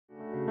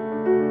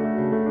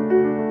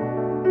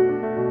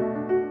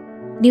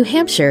New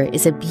Hampshire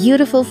is a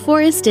beautiful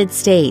forested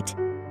state.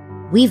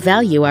 We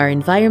value our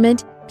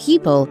environment,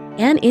 people,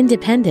 and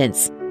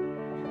independence.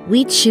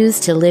 We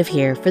choose to live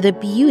here for the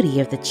beauty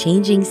of the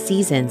changing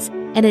seasons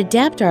and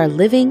adapt our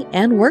living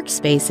and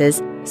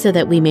workspaces so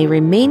that we may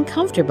remain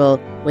comfortable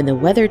when the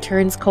weather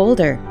turns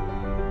colder.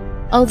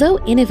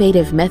 Although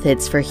innovative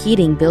methods for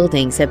heating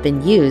buildings have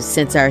been used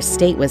since our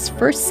state was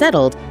first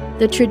settled,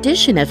 the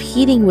tradition of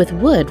heating with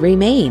wood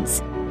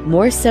remains.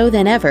 More so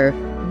than ever,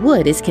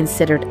 wood is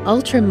considered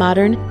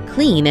ultra-modern,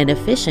 clean, and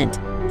efficient,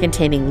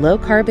 containing low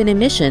carbon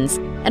emissions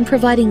and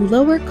providing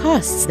lower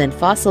costs than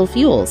fossil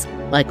fuels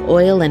like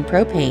oil and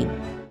propane.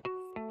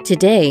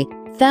 Today,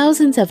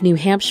 thousands of New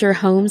Hampshire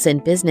homes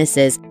and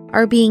businesses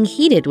are being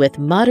heated with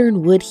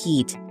modern wood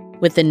heat,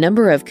 with the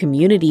number of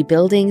community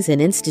buildings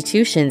and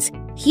institutions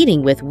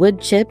heating with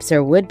wood chips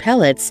or wood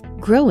pellets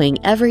growing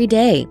every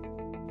day.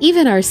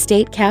 Even our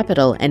state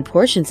capital and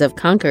portions of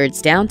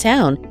Concord's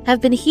downtown have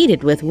been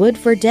heated with wood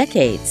for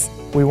decades.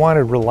 We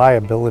wanted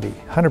reliability,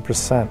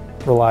 100%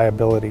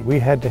 reliability. We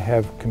had to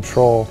have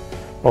control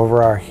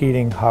over our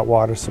heating, hot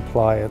water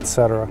supply,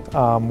 etc.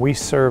 We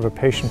serve a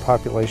patient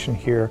population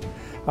here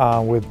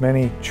with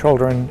many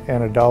children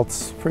and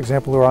adults, for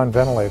example, who are on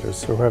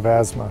ventilators, who have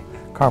asthma,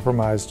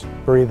 compromised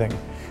breathing.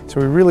 So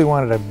we really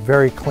wanted a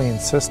very clean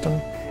system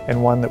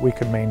and one that we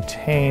could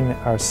maintain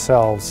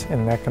ourselves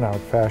in an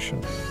economic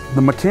fashion.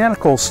 The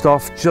mechanical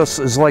stuff just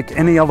is like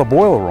any other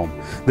boiler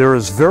room. There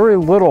is very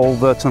little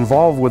that's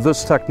involved with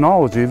this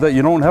technology that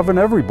you don't have in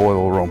every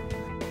boiler room.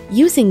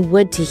 Using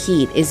wood to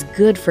heat is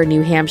good for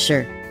New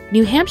Hampshire.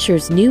 New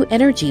Hampshire's new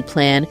energy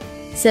plan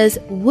says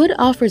wood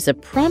offers a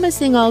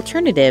promising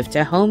alternative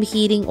to home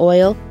heating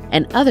oil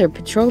and other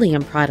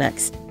petroleum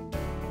products.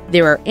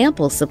 There are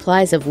ample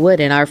supplies of wood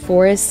in our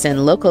forests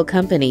and local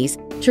companies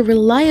to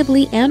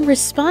reliably and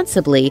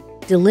responsibly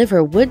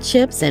deliver wood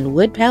chips and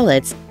wood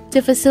pellets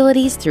to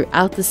facilities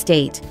throughout the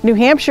state. New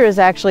Hampshire is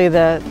actually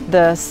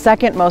the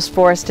second most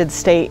forested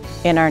state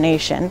in our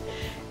nation,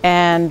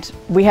 and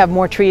we have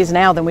more trees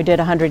now than we did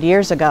 100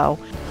 years ago.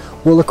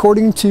 Well,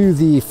 according to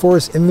the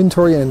Forest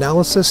Inventory and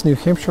Analysis, New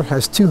Hampshire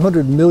has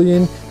 200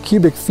 million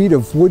cubic feet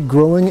of wood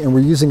growing, and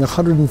we're using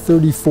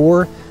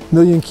 134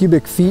 million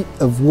cubic feet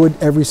of wood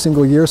every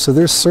single year, so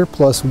there's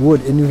surplus wood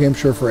in New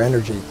Hampshire for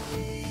energy.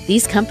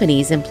 These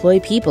companies employ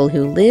people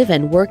who live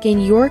and work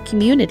in your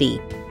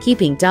community,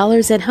 keeping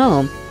dollars at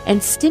home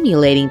and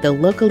stimulating the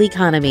local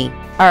economy.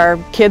 Our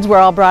kids were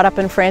all brought up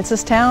in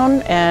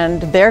Francistown,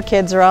 and their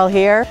kids are all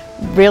here.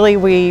 Really,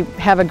 we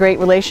have a great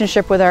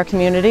relationship with our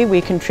community.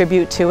 We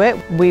contribute to it.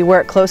 We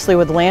work closely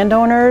with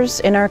landowners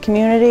in our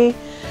community.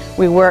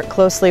 We work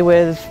closely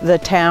with the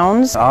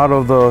towns. Out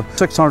of the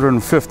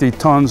 650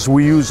 tons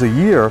we use a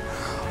year,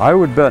 I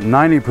would bet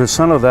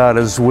 90% of that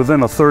is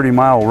within a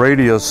 30-mile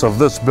radius of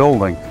this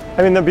building.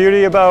 I mean, the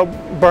beauty about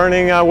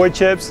burning wood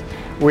chips,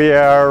 we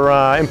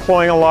are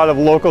employing a lot of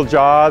local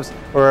jobs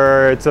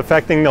where it's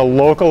affecting the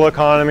local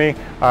economy.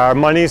 Our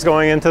money's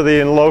going into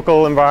the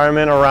local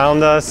environment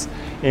around us.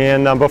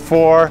 And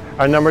before,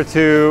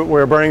 we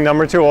were burning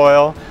number 2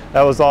 oil.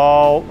 That was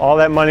all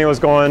that money was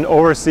going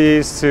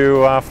overseas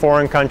to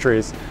foreign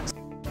countries.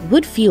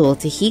 Wood fuel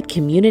to heat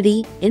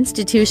community,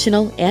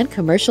 institutional, and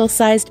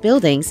commercial-sized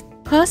buildings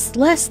costs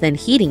less than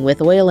heating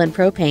with oil and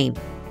propane.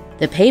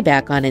 The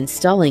payback on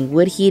installing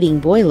wood heating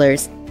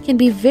boilers can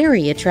be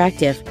very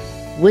attractive.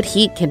 Wood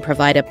heat can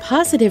provide a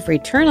positive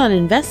return on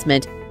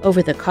investment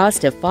over the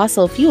cost of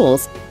fossil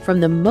fuels from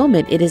the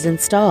moment it is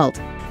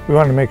installed. We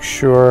wanted to make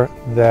sure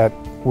that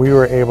we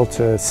were able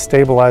to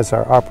stabilize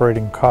our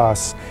operating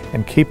costs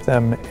and keep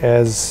them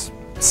as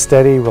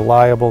steady,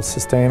 reliable,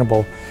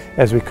 sustainable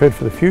as we could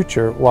for the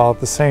future, while at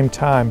the same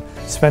time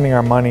spending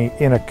our money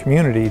in a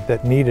community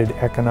that needed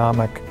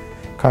economic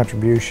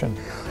contribution.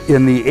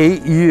 In the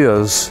 8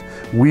 years,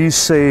 we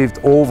saved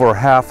over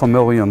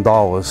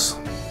 $500,000.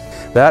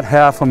 That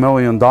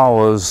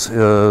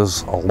 $500,000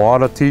 is a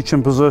lot of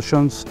teaching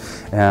positions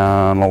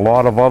and a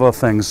lot of other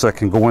things that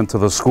can go into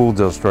the school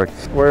district.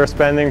 We're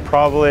spending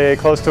probably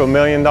close to $1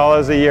 million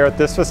a year at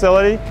this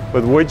facility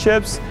with wood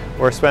chips.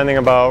 We're spending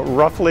about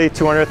roughly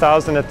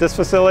 $200,000 at this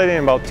facility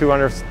and about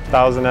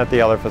 $200,000 at the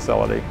other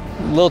facility.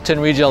 Littleton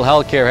Regional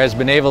Healthcare has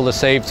been able to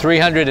save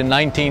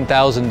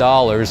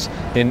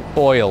 $319,000 in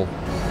oil.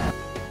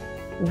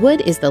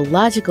 Wood is the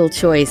logical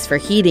choice for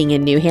heating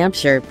in New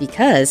Hampshire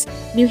because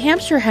New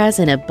Hampshire has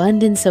an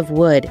abundance of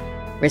wood.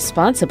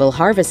 Responsible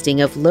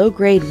harvesting of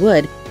low-grade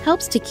wood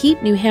helps to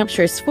keep New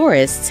Hampshire's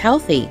forests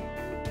healthy.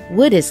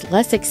 Wood is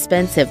less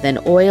expensive than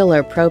oil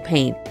or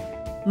propane.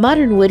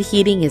 Modern wood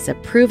heating is a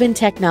proven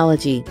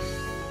technology.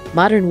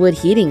 Modern wood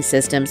heating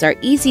systems are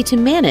easy to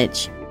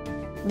manage.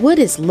 Wood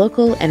is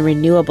local and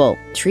renewable.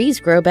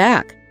 Trees grow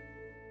back.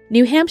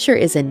 New Hampshire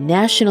is a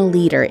national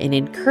leader in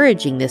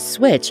encouraging the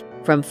switch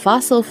from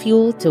fossil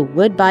fuel to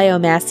wood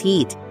biomass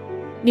heat.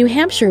 New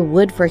Hampshire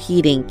Wood for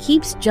Heating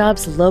keeps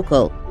jobs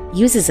local,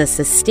 uses a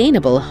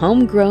sustainable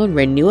homegrown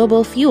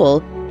renewable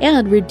fuel,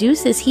 and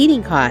reduces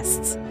heating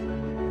costs.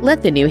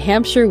 Let the New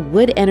Hampshire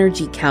Wood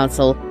Energy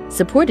Council,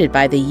 supported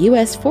by the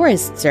U.S.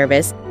 Forest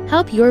Service,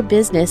 Help your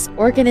business,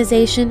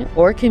 organization,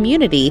 or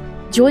community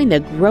join the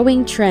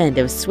growing trend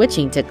of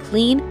switching to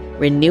clean,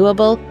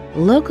 renewable,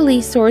 locally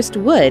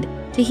sourced wood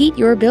to heat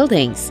your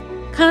buildings.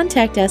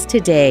 Contact us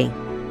today.